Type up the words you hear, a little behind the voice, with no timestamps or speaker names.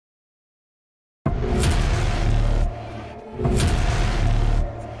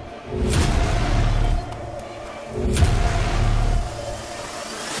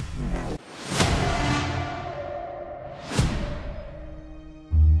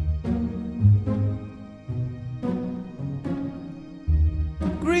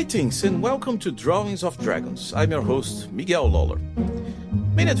Greetings and welcome to Drawings of Dragons. I'm your host, Miguel Lawler.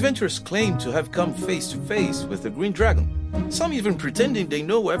 Many adventurers claim to have come face to face with the Green Dragon, some even pretending they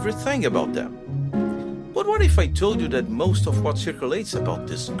know everything about them. But what if I told you that most of what circulates about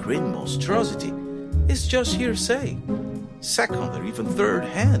this green monstrosity is just hearsay, second or even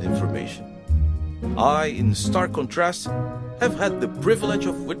third-hand information? I, in stark contrast, have had the privilege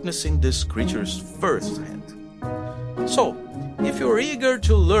of witnessing this creature's firsthand. So, if you're eager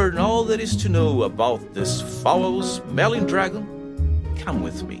to learn all there is to know about this foul-smelling dragon, come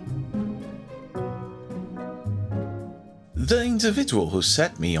with me. The individual who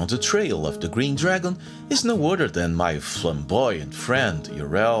set me on the trail of the Green Dragon is no other than my flamboyant friend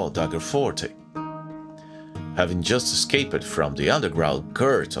Urel Daggerforte. Having just escaped from the underground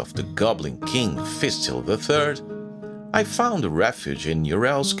court of the Goblin King Fistil III, I found refuge in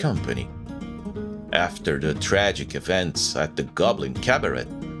Urel's company. After the tragic events at the Goblin Cabaret,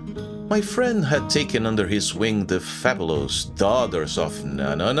 my friend had taken under his wing the fabulous Daughters of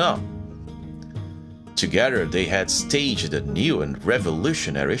Na. Together they had staged a new and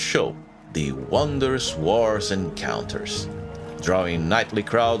revolutionary show, the Wondrous Wars Encounters, drawing nightly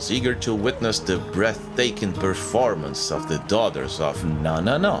crowds eager to witness the breathtaking performance of the Daughters of Na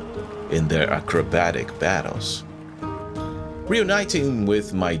in their acrobatic battles. Reuniting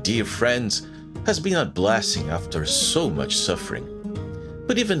with my dear friends has been a blessing after so much suffering.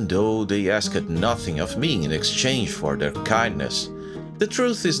 But even though they asked nothing of me in exchange for their kindness, the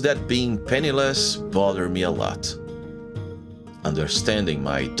truth is that being penniless bothered me a lot. Understanding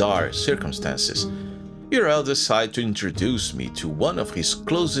my dire circumstances, Urel decided to introduce me to one of his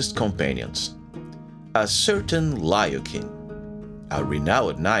closest companions, a certain Lyokin, a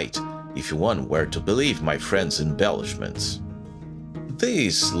renowned knight, if one were to believe my friend's embellishments.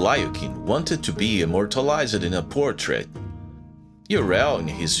 This Lyokin wanted to be immortalized in a portrait. Urel, in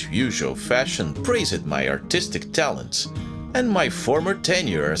his usual fashion, praised my artistic talents and my former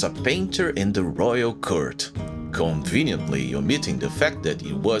tenure as a painter in the royal court, conveniently omitting the fact that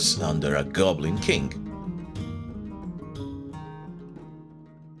he was under a Goblin King.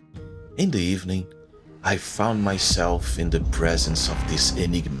 In the evening, I found myself in the presence of this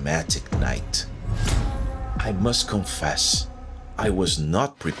enigmatic knight. I must confess, I was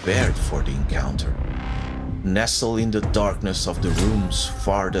not prepared for the encounter. Nestled in the darkness of the room's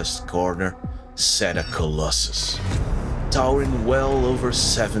farthest corner sat a colossus, towering well over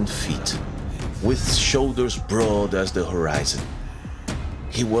 7 feet, with shoulders broad as the horizon.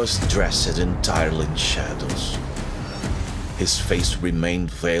 He was dressed entirely in shadows. His face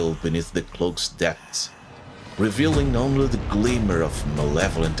remained veiled beneath the cloak's depths, revealing only the glimmer of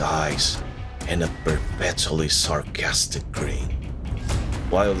malevolent eyes and a perpetually sarcastic grin.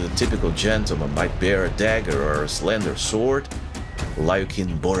 While the typical gentleman might bear a dagger or a slender sword,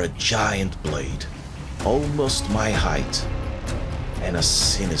 Lyokin bore a giant blade, almost my height, and a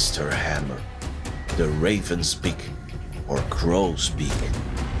sinister hammer, the raven's beak or crow's beak.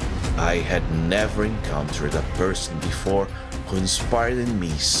 I had never encountered a person before who inspired in me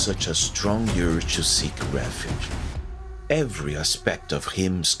such a strong urge to seek refuge. Every aspect of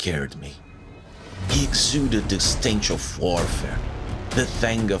him scared me. He exuded the stench of warfare, the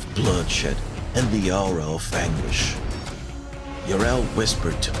tang of bloodshed, and the aura of anguish. Urel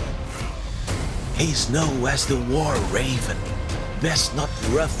whispered to me, "He's known as the War Raven. Best not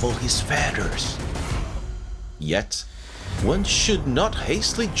ruffle his feathers." Yet, one should not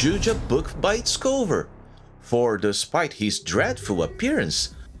hastily judge a book by its cover, for despite his dreadful appearance,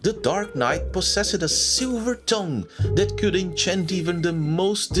 the Dark Knight possessed a silver tongue that could enchant even the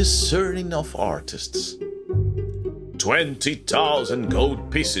most discerning of artists. 20,000 gold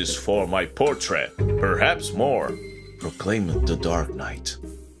pieces for my portrait, perhaps more," proclaimed the Dark Knight.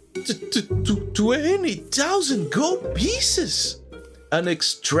 20,000 gold pieces! An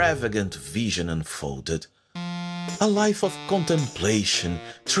extravagant vision unfolded. A life of contemplation,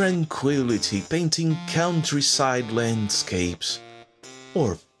 tranquility, painting countryside landscapes.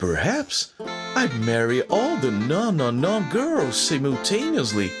 Or perhaps I'd marry all the Na girls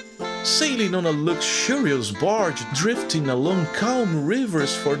simultaneously, sailing on a luxurious barge drifting along calm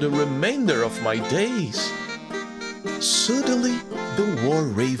rivers for the remainder of my days. Suddenly, the War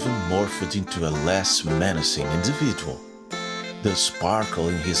Raven morphed into a less menacing individual. The sparkle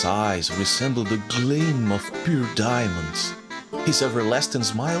in his eyes resembled the gleam of pure diamonds, his everlasting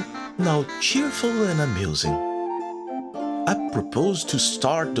smile now cheerful and amusing. I proposed to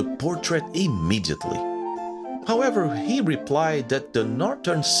start the portrait immediately. However, he replied that the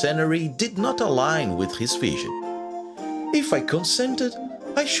northern scenery did not align with his vision. If I consented,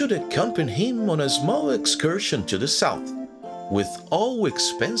 I should accompany him on a small excursion to the south, with all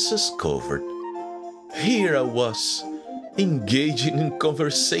expenses covered. Here I was, engaging in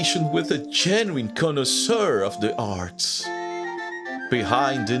conversation with a genuine connoisseur of the arts.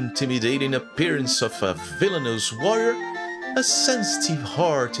 Behind the intimidating appearance of a villainous warrior, a sensitive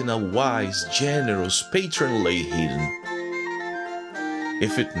heart and a wise, generous patron lay hidden.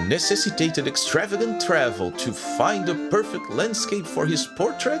 If it necessitated extravagant travel to find the perfect landscape for his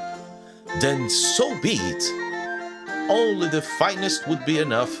portrait, then so be it. Only the finest would be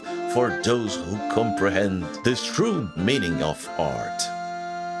enough for those who comprehend the true meaning of art.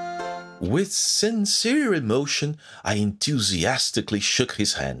 With sincere emotion, I enthusiastically shook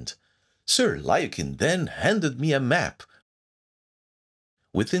his hand. Sir Lyukin then handed me a map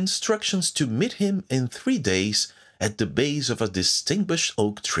with instructions to meet him in 3 days at the base of a distinguished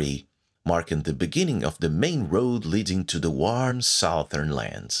oak tree, marking the beginning of the main road leading to the warm southern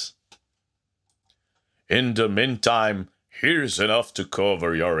lands. In the meantime, here's enough to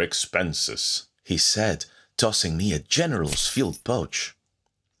cover your expenses, he said, tossing me a generous filled pouch.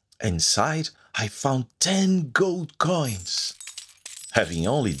 Inside, I found 10 gold coins. Having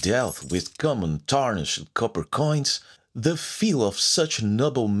only dealt with common tarnished copper coins, the feel of such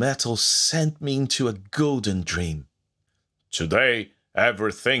noble metal sent me into a golden dream. Today,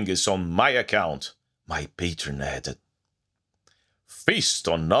 everything is on my account, my patron added. Feast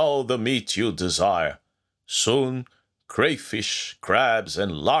on all the meat you desire. Soon, crayfish, crabs,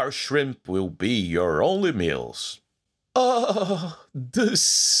 and large shrimp will be your only meals. Ah, the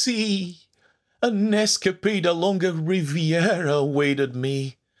sea! An escapade along a Riviera awaited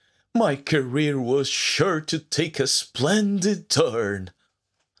me. My career was sure to take a splendid turn.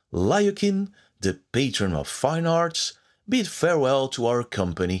 Lyukin, the patron of fine arts, bid farewell to our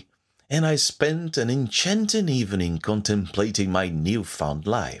company, and I spent an enchanting evening contemplating my newfound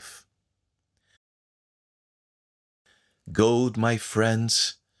life. Gold, my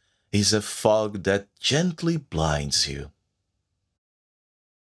friends, is a fog that gently blinds you.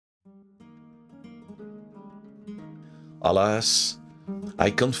 Alas, I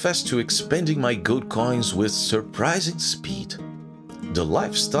confess to expending my gold coins with surprising speed. The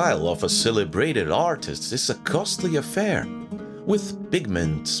lifestyle of a celebrated artist is a costly affair, with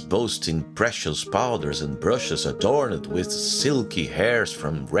pigments boasting precious powders and brushes adorned with silky hairs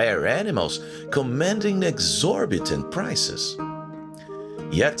from rare animals commanding exorbitant prices.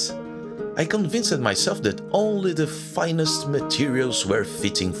 Yet, I convinced myself that only the finest materials were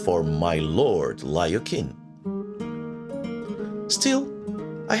fitting for my lord Lyukin. Still,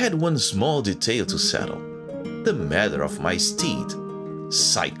 I had one small detail to settle, the matter of my steed,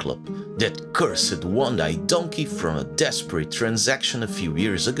 Cyclop, that cursed one-eyed donkey from a desperate transaction a few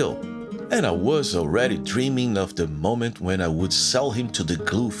years ago, and I was already dreaming of the moment when I would sell him to the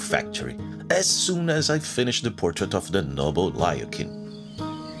glue factory as soon as I finished the portrait of the noble Lyukin.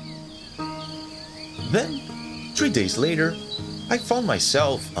 Then, 3 days later, I found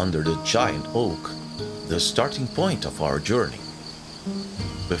myself under the giant oak, the starting point of our journey.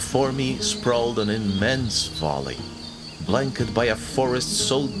 Before me sprawled an immense valley, blanketed by a forest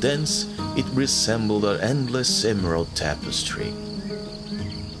so dense it resembled an endless emerald tapestry.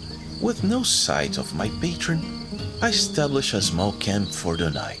 With no sight of my patron, I established a small camp for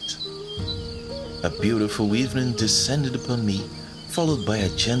the night. A beautiful evening descended upon me, followed by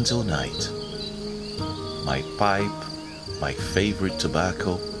a gentle night. My pipe, my favorite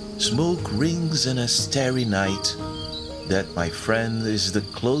tobacco, smoke rings and a starry night. That, my friend, is the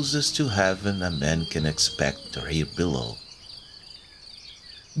closest to heaven a man can expect here below.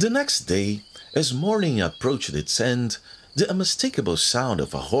 The next day, as morning approached its end, the unmistakable sound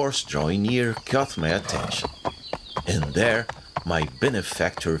of a horse drawing near caught my attention. And there, my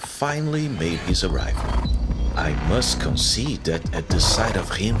benefactor finally made his arrival. I must concede that at the sight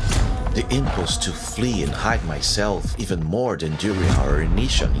of him, the impulse to flee and hide myself even more than during our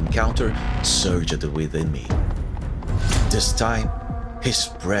initial encounter surged within me. This time, his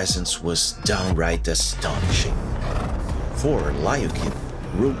presence was downright astonishing. For Lyukin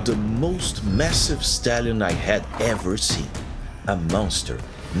rode the most massive stallion I had ever seen, a monster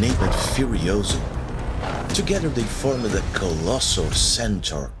named Furioso. Together they formed a colossal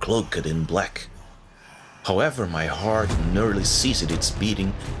centaur cloaked in black. However, my heart nearly ceased its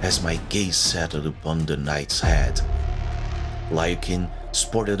beating as my gaze settled upon the knight's head. Lyukin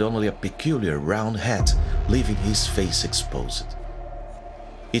sported only a peculiar round hat, leaving his face exposed.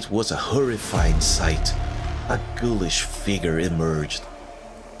 It was a horrifying sight. A ghoulish figure emerged.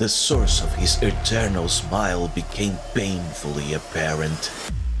 The source of his eternal smile became painfully apparent.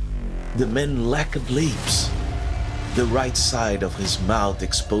 The man lacked lips, the right side of his mouth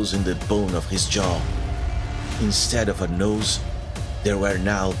exposing the bone of his jaw. instead of a nose, there were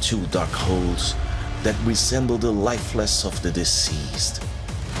now two dark holes that resembled the lifeless of the deceased.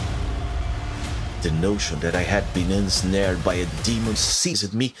 The notion that I had been ensnared by a demon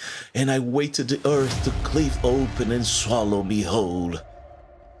seized me, and I waited the earth to cleave open and swallow me whole.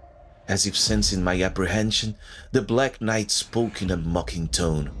 As if sensing my apprehension, the Black Knight spoke in a mocking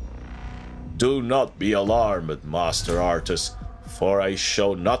tone. "Do not be alarmed, Master Artist, for I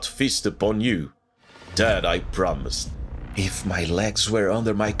shall not feast upon you. That I promised. If my legs were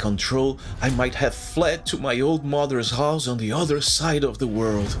under my control, I might have fled to my old mother's house on the other side of the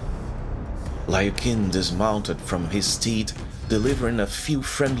world." Lycan dismounted from his steed, delivering a few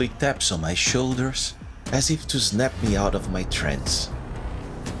friendly taps on my shoulders, as if to snap me out of my trance.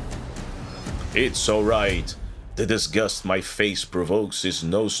 "It's all right. The disgust my face provokes is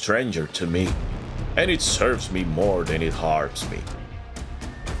no stranger to me, and it serves me more than it harms me."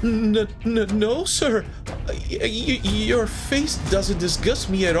 No, sir. Your face doesn't disgust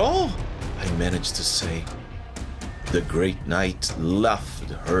me at all, I managed to say. The Great Knight laughed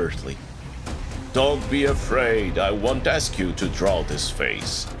hurriedly. "Don't be afraid. I won't ask you to draw this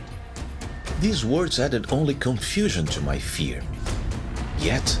face." These words added only confusion to my fear.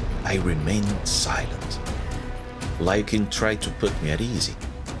 Yet I remained silent. Lycan tried to put me at ease.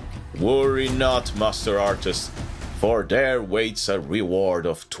 "Worry not, Master Artist, for there waits a reward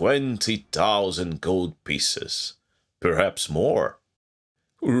of 20,000 gold pieces, perhaps more."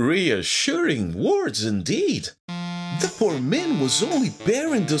 Reassuring words indeed. The poor man was only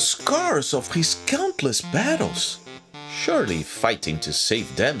bearing the scars of his countless battles, surely fighting to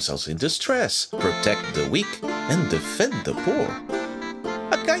save damsels in distress, protect the weak, and defend the poor.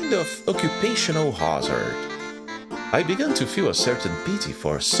 A kind of occupational hazard. I began to feel a certain pity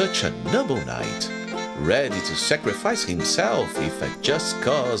for such a noble knight, ready to sacrifice himself if a just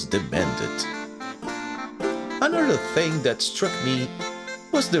cause demanded. Another thing that struck me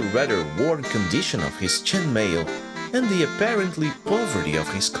was the rather worn condition of his chainmail and the apparently poverty of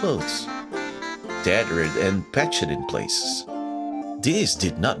his clothes, tattered and patched in places. This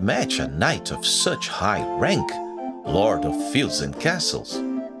did not match a knight of such high rank, lord of fields and castles.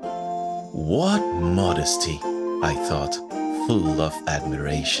 What modesty, I thought, full of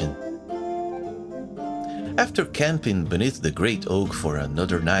admiration. After camping beneath the great oak for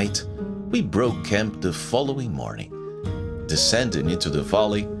another night, we broke camp the following morning. Descending into the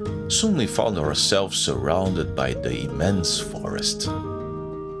valley, soon we found ourselves surrounded by the immense forest.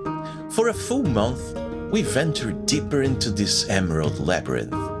 For a full month, we ventured deeper into this emerald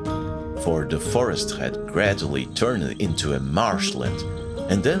labyrinth, for the forest had gradually turned into a marshland,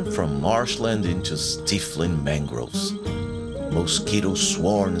 and then from marshland into stifling mangroves. Mosquito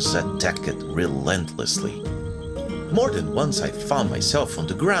swarms attacked relentlessly. More than once I found myself on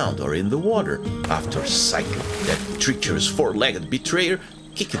the ground or in the water, after cycling that treacherous four-legged betrayer,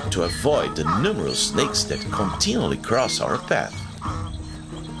 kicking to avoid the numerous snakes that continually cross our path.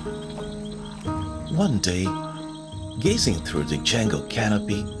 One day, gazing through the jungle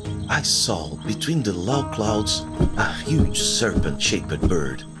canopy, I saw between the low clouds a huge serpent-shaped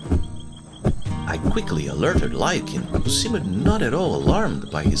bird. I quickly alerted Lycan, who seemed not at all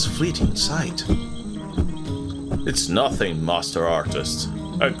alarmed by his fleeting sight. "It's nothing, Master Artist.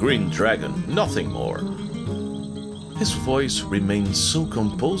 A green dragon, nothing more." His voice remained so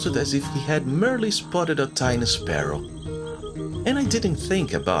composed as if he had merely spotted a tiny sparrow. And I didn't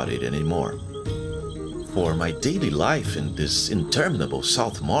think about it anymore. For my daily life in this interminable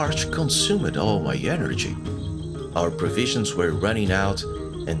South March consumed all my energy. Our provisions were running out,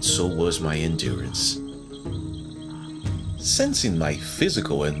 and so was my endurance. Sensing my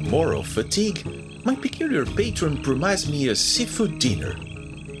physical and moral fatigue, my peculiar patron promised me a seafood dinner.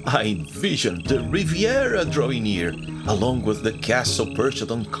 I envisioned the Riviera drawing near, along with the castle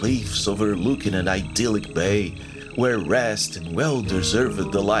perched on cliffs overlooking an idyllic bay, where rest and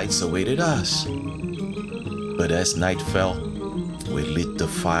well-deserved delights awaited us. But as night fell, we lit the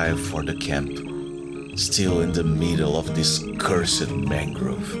fire for the camp, still in the middle of this cursed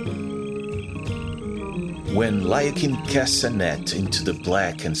mangrove. When Lycan cast a net into the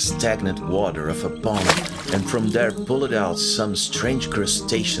black and stagnant water of a pond, and from there pulled out some strange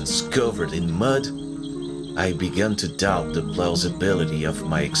crustaceans covered in mud, I began to doubt the plausibility of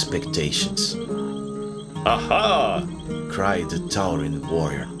my expectations. "Aha!" cried the towering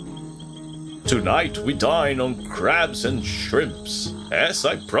warrior. "Tonight we dine on crabs and shrimps, as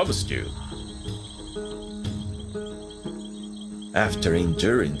I promised you." After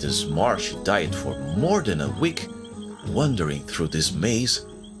enduring this marshy diet for more than a week, wandering through this maze,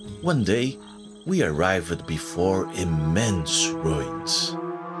 one day we arrived before immense ruins.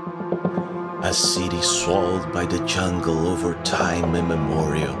 A city swallowed by the jungle over time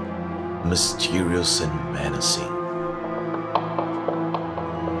immemorial, mysterious and menacing.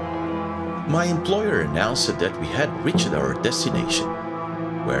 My employer announced that we had reached our destination,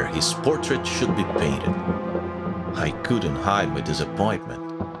 where his portrait should be painted. I couldn't hide my disappointment.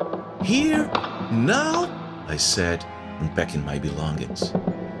 "Here? Now?" I said, unpacking my belongings.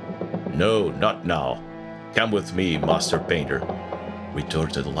 No, not now. Come with me, master painter,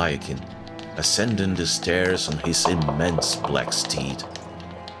 retorted Lycan, ascending the stairs on his immense black steed.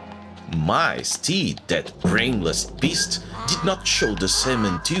 My steed, that brainless beast, did not show the same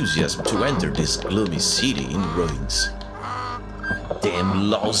enthusiasm to enter this gloomy city in ruins. Damn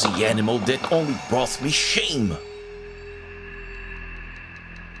lousy animal that only brought me shame!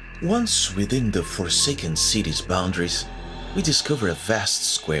 Once within the forsaken city's boundaries, we discover a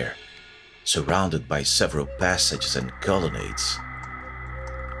vast square, surrounded by several passages and colonnades.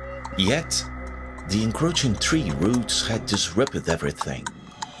 Yet, the encroaching tree roots had disrupted everything,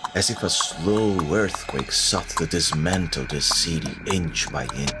 as if a slow earthquake sought to dismantle the city inch by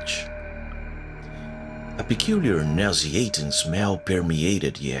inch. A peculiar nauseating smell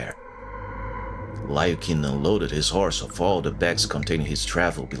permeated the air. Lycan unloaded his horse of all the bags containing his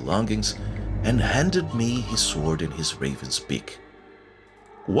travel belongings and handed me his sword and his raven's beak.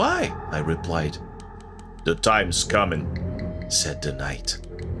 "Why?" I replied. "The time's coming," said the knight.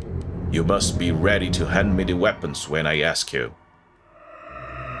 "You must be ready to hand me the weapons when I ask you."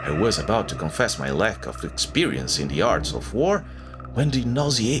 I was about to confess my lack of experience in the arts of war when the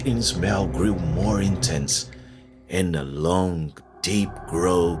nauseating smell grew more intense and a long, deep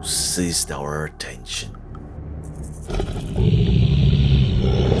growl seized our attention.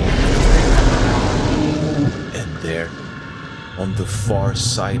 And there, on the far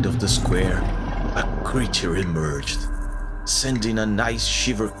side of the square, a creature emerged, sending a nice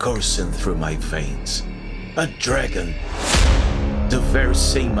shiver coursing through my veins. A dragon! The very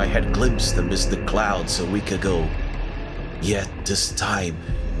same I had glimpsed amidst the clouds a week ago. Yet this time,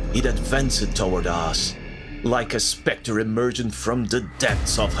 it advanced toward us, like a specter emerging from the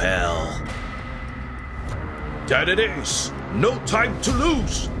depths of hell. "That it is! No time to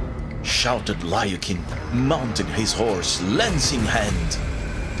lose!" shouted Lycan, mounting his horse, lance in hand.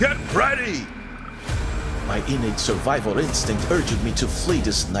 "Get ready!" My innate survival instinct urged me to flee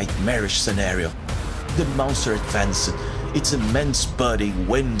this nightmarish scenario. The monster advanced, its immense body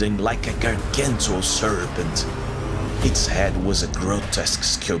winding like a gargantuan serpent. Its head was a grotesque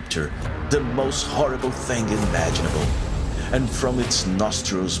sculpture, the most horrible thing imaginable, and from its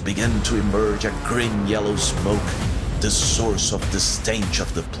nostrils began to emerge a green-yellow smoke, the source of the stench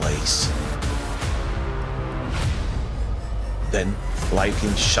of the place. Then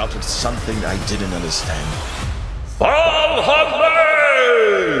Lycan shouted something I didn't understand. "Fall on me!"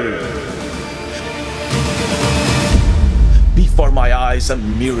 Before my eyes, a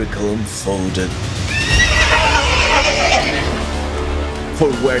miracle unfolded.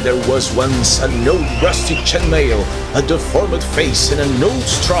 For where there was once an old rusty chainmail, a deformed face, and an old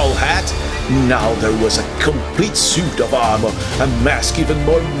straw hat, now there was a complete suit of armor, a mask even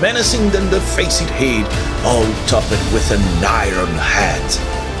more menacing than the face it hid, all topped with an iron hat.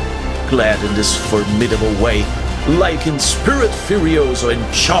 Clad in this formidable way, like in Spirit Furioso, and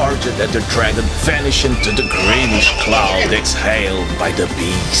charged at the dragon, vanished into the greenish cloud exhaled by the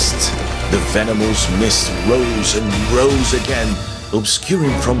beast. The venomous mist rose and rose again,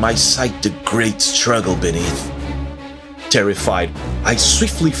 obscuring from my sight the great struggle beneath. Terrified, I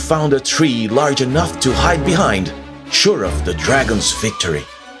swiftly found a tree large enough to hide behind, sure of the dragon's victory.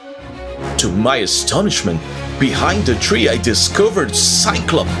 To my astonishment, behind the tree I discovered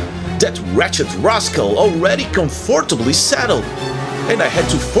Cyclops, that wretched rascal already comfortably settled, and I had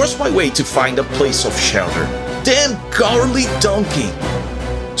to force my way to find a place of shelter. Damn cowardly donkey!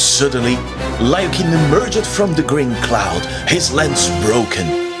 Suddenly, Lycan emerged from the green cloud, his lance broken.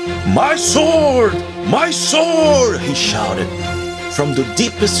 "My sword! My sword!" he shouted. From the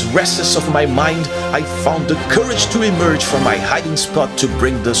deepest recesses of my mind, I found the courage to emerge from my hiding spot to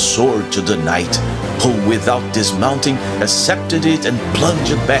bring the sword to the knight, who, without dismounting, accepted it and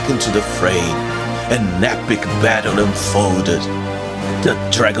plunged back into the fray. An epic battle unfolded. The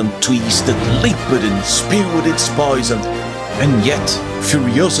dragon twisted, leaped, and spewed its poison, and yet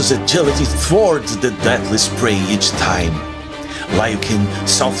Furiosa's agility thwarted the deadly spray each time. Lycan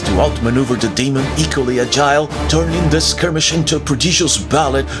sought to outmaneuver the demon, equally agile, turning the skirmish into a prodigious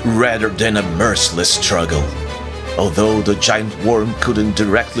ballet rather than a merciless struggle. Although the giant worm couldn't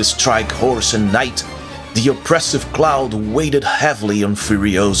directly strike horse and knight, The oppressive cloud weighed heavily on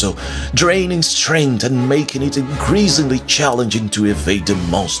Furioso, draining strength and making it increasingly challenging to evade the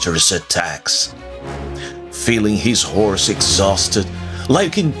monster's attacks. Feeling his horse exhausted,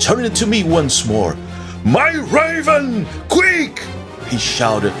 Lycan turned to me once more. "My raven! Quick!" he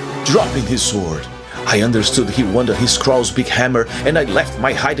shouted, dropping his sword. I understood he wanted his crow's big hammer, and I left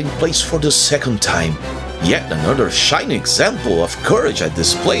my hiding place for the second time. Yet another shining example of courage I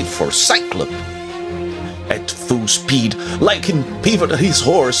displayed for Cyclops. At full speed, Lycan pivoted his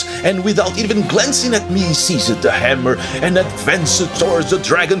horse, and without even glancing at me, seized the hammer and advanced towards the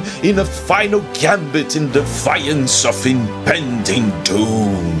dragon in a final gambit in defiance of impending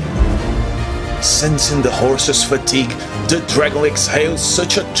doom. Sensing the horse's fatigue, the dragon exhaled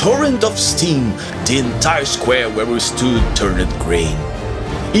such a torrent of steam, the entire square where we stood turned green.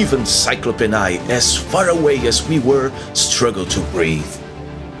 Even Cyclops and I, as far away as we were, struggled to breathe.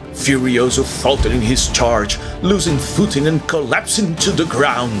 Furioso faltered in his charge, losing footing and collapsing to the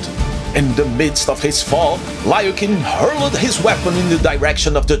ground. In the midst of his fall, Lycan hurled his weapon in the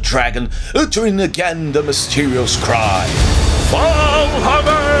direction of the dragon, uttering again the mysterious cry, "Fall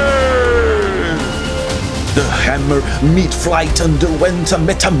hammer!" The hammer, mid-flight, underwent a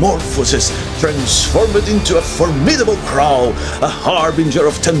metamorphosis, transformed into a formidable crow, a harbinger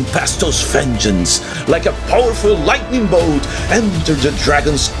of tempestuous vengeance. Like a powerful lightning bolt, entered the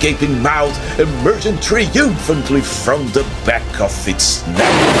dragon's gaping mouth, emerging triumphantly from the back of its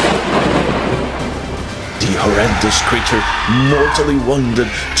neck. The horrendous creature mortally wounded,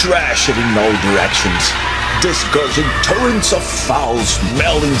 thrashed in all directions, disgorging torrents of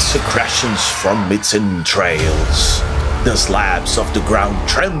foul-smelling secretions from its entrails. The slabs of the ground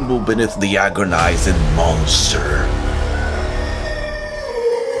trembled beneath the agonizing monster.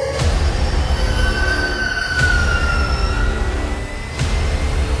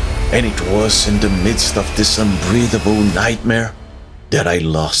 And it was in the midst of this unbreathable nightmare that I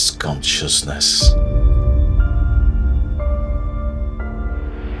lost consciousness.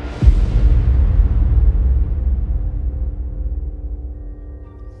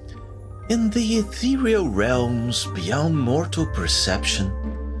 In the ethereal realms beyond mortal perception,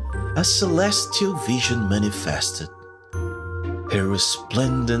 a celestial vision manifested. Her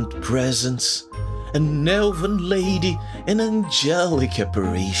resplendent presence, an elven lady, an angelic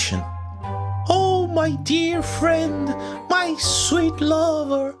apparition. "Oh, my dear friend, my sweet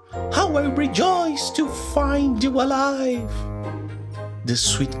lover, how I rejoice to find you alive!" The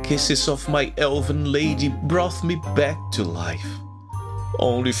sweet kisses of my elven lady brought me back to life,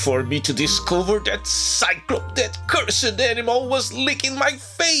 only for me to discover that Cyclops, that cursed animal, was licking my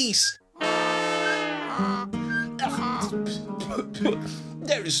face.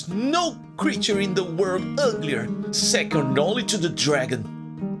 There is no creature in the world uglier, second only to the dragon.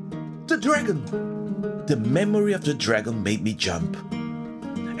 The dragon! The memory of the dragon made me jump,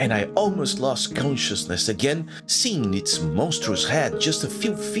 and I almost lost consciousness again, seeing its monstrous head just a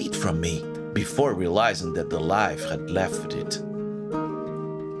few feet from me, before realizing that the life had left it.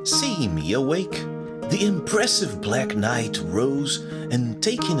 Seeing me awake, the impressive Black Knight rose and,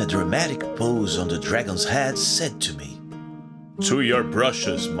 taking a dramatic pose on the dragon's head, said to me, "To your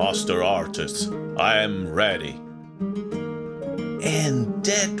brushes, master artist. I am ready." And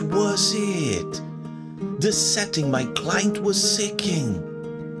that was it. The setting my client was seeking.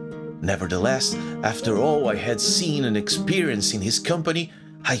 Nevertheless, after all I had seen and experienced in his company,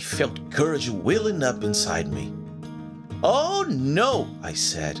 I felt courage welling up inside me. "Oh no," I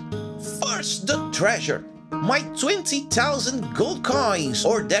said. "First the treasure, my 20,000 gold coins,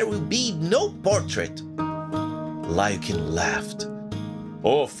 or there will be no portrait." Lycan laughed.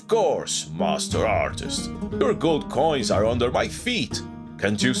 "Of course, master artist. Your gold coins are under my feet.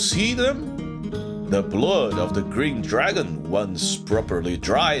 Can't you see them? The blood of the green dragon, once properly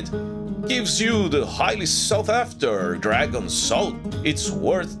dried, gives you the highly sought-after dragon salt. It's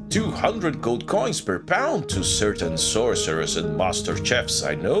worth 200 gold coins per pound to certain sorcerers and master chefs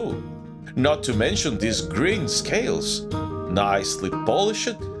I know. Not to mention these green scales. Nicely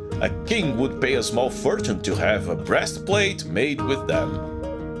polished, a king would pay a small fortune to have a breastplate made with them."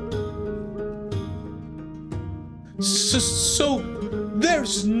 So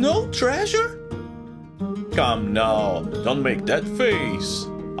there's no treasure? Come now, don't make that face.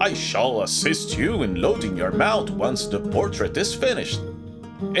 I shall assist you in loading your mount once the portrait is finished.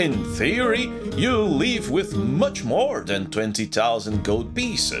 In theory, you'll leave with much more than 20,000 gold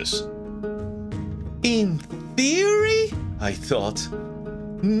pieces. In theory? I thought.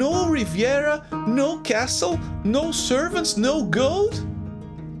 No Riviera, no castle, no servants, no gold?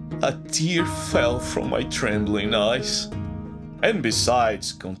 A tear fell from my trembling eyes. And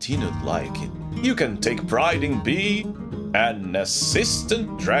besides, continued Lycan, you can take pride in being an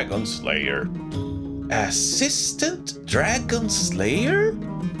assistant dragon slayer. Assistant Dragon Slayer?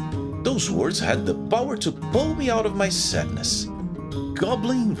 Those words had the power to pull me out of my sadness.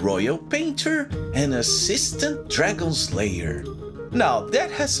 Goblin Royal Painter and Assistant Dragon Slayer. Now that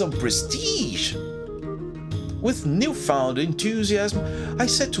has some prestige. With newfound enthusiasm, I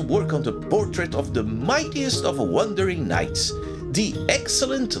set to work on the portrait of the mightiest of wandering knights, the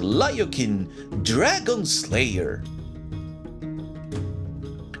excellent Lycan Dragon Slayer.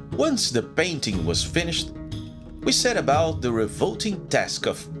 Once the painting was finished, we set about the revolting task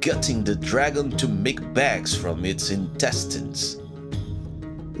of gutting the dragon to make bags from its intestines.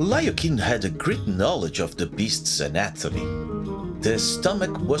 Lycan had a great knowledge of the beast's anatomy. The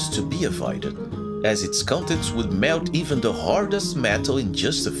stomach was to be avoided, as its contents would melt even the hardest metal in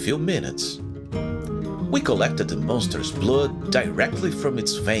just a few minutes. We collected the monster's blood directly from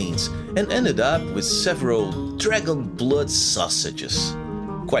its veins and ended up with several dragon blood sausages.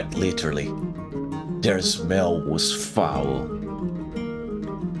 Quite literally. Their smell was foul.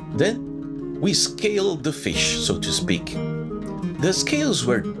 Then we scaled the fish, so to speak. The scales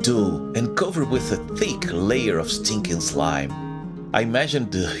were dull and covered with a thick layer of stinking slime. I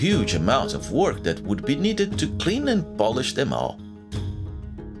imagined the huge amount of work that would be needed to clean and polish them all.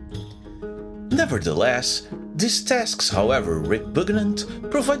 Nevertheless, these tasks, however repugnant,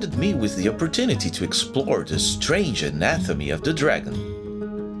 provided me with the opportunity to explore the strange anatomy of the dragon.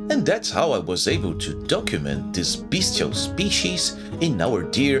 And that's how I was able to document this bestial species in our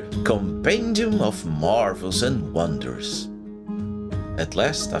dear Compendium of Marvels and Wonders. At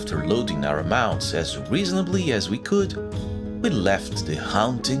last, after loading our mounts as reasonably as we could, we left the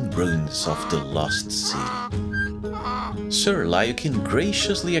haunting ruins of the lost city. Sir Lycan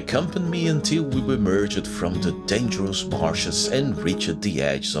graciously accompanied me until we emerged from the dangerous marshes and reached the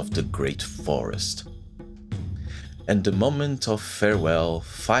edge of the great forest. And the moment of farewell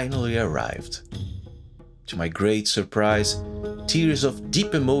finally arrived. To my great surprise, tears of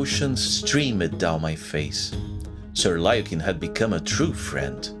deep emotion streamed down my face. Sir Lycan had become a true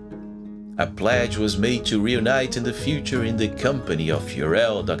friend. A pledge was made to reunite in the future in the company of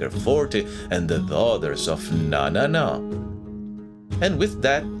Fiorel, Daggerforte, and the daughters of Na. And with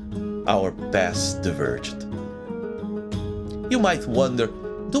that, our paths diverged. You might wonder,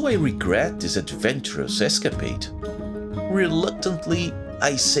 do I regret this adventurous escapade? Reluctantly,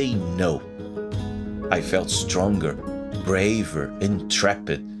 I say no. I felt stronger, braver,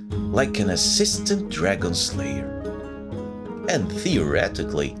 intrepid, like an assistant dragon slayer. And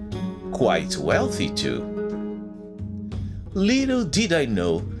theoretically, quite wealthy too. Little did I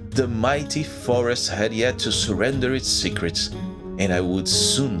know the mighty forest had yet to surrender its secrets, and I would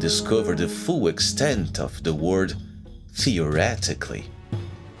soon discover the full extent of the word theoretically.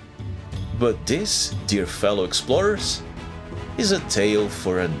 But this, dear fellow explorers, is a tale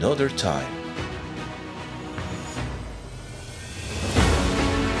for another time.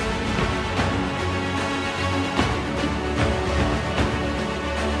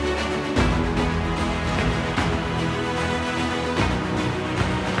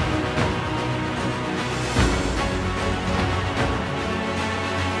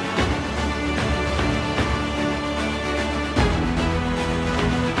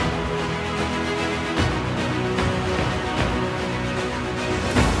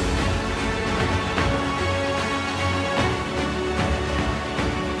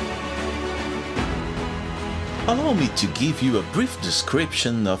 Allow me to give you a brief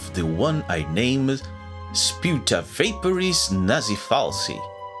description of the one I named Sputa Vaporis nasifalsi,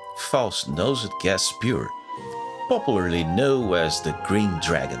 false-nosed gas spur, popularly known as the Green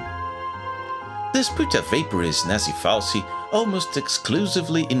Dragon. The Sputa Vaporis nasifalsi almost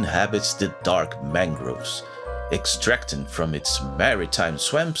exclusively inhabits the dark mangroves, extracting from its maritime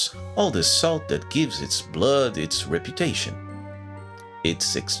swamps all the salt that gives its blood its reputation.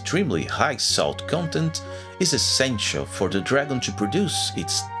 Its extremely high salt content is essential for the dragon to produce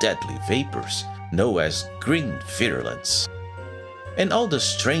its deadly vapors, known as green virulence. And all the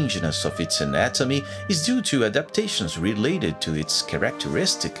strangeness of its anatomy is due to adaptations related to its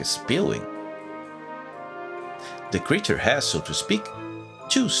characteristic spilling. The creature has, so to speak,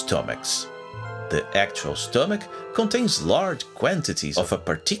 two stomachs. The actual stomach contains large quantities of a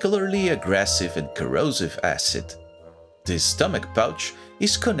particularly aggressive and corrosive acid. The stomach pouch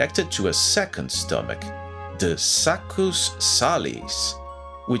is connected to a second stomach, the saccus salis,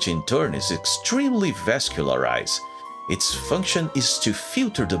 which in turn is extremely vascularized. Its function is to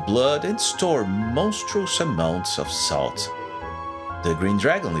filter the blood and store monstrous amounts of salt. The green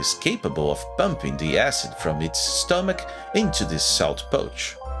dragon is capable of pumping the acid from its stomach into this salt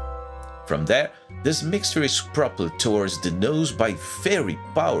pouch. From there, this mixture is propelled towards the nose by very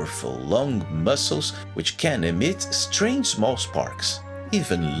powerful long muscles which can emit strange small sparks,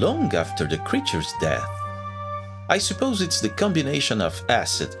 even long after the creature's death. I suppose it's the combination of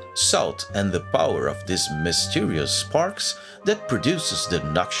acid, salt and the power of these mysterious sparks that produces the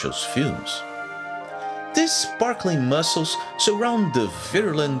noxious fumes. These sparkling muscles surround the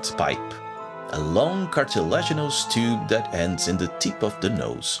virulent pipe, a long cartilaginous tube that ends in the tip of the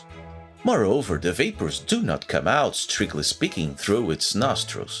nose. Moreover, the vapors do not come out, strictly speaking, through its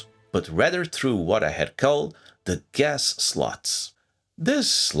nostrils, but rather through what I had called the gas slots.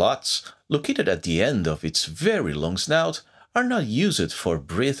 These slots, located at the end of its very long snout, are not used for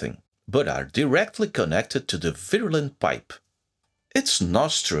breathing, but are directly connected to the virulent pipe. Its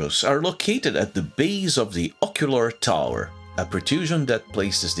nostrils are located at the base of the ocular tower, a protrusion that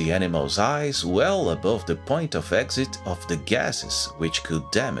places the animal's eyes well above the point of exit of the gases which could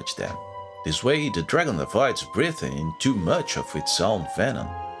damage them. This way, the dragon avoids breathing in too much of its own venom.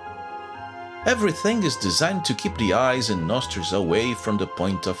 Everything is designed to keep the eyes and nostrils away from the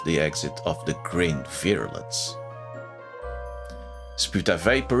point of the exit of the green virulence. Sputa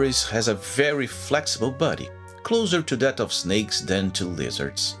vaporis has a very flexible body, closer to that of snakes than to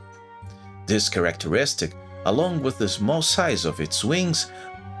lizards. This characteristic, along with the small size of its wings,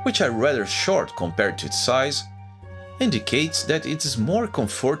 which are rather short compared to its size, indicates that it is more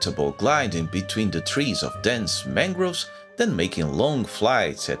comfortable gliding between the trees of dense mangroves than making long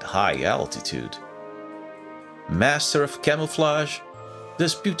flights at high altitude. Master of camouflage, the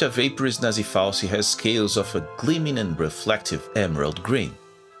Sputa vaporis nasifalci has scales of a gleaming and reflective emerald green.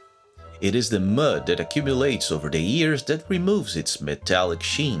 It is the mud that accumulates over the years that removes its metallic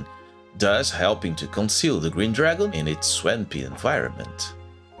sheen, thus helping to conceal the green dragon in its swampy environment.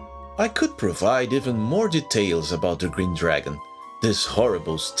 I could provide even more details about the green dragon, this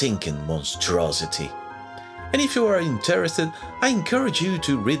horrible stinking monstrosity. And if you are interested, I encourage you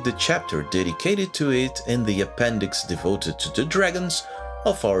to read the chapter dedicated to it in the appendix devoted to the dragons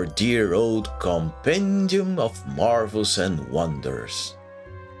of our dear old Compendium of Marvels and Wonders.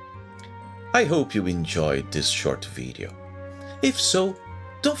 I hope you enjoyed this short video. If so,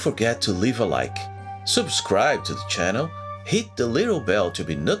 don't forget to leave a like, subscribe to the channel, hit the little bell to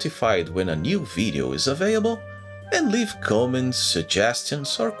be notified when a new video is available, and leave comments,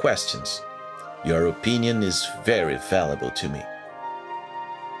 suggestions or questions. Your opinion is very valuable to me.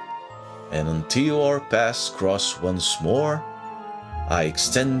 And until our paths cross once more, I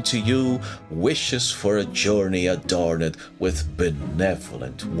extend to you wishes for a journey adorned with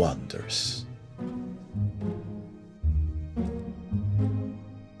benevolent wonders.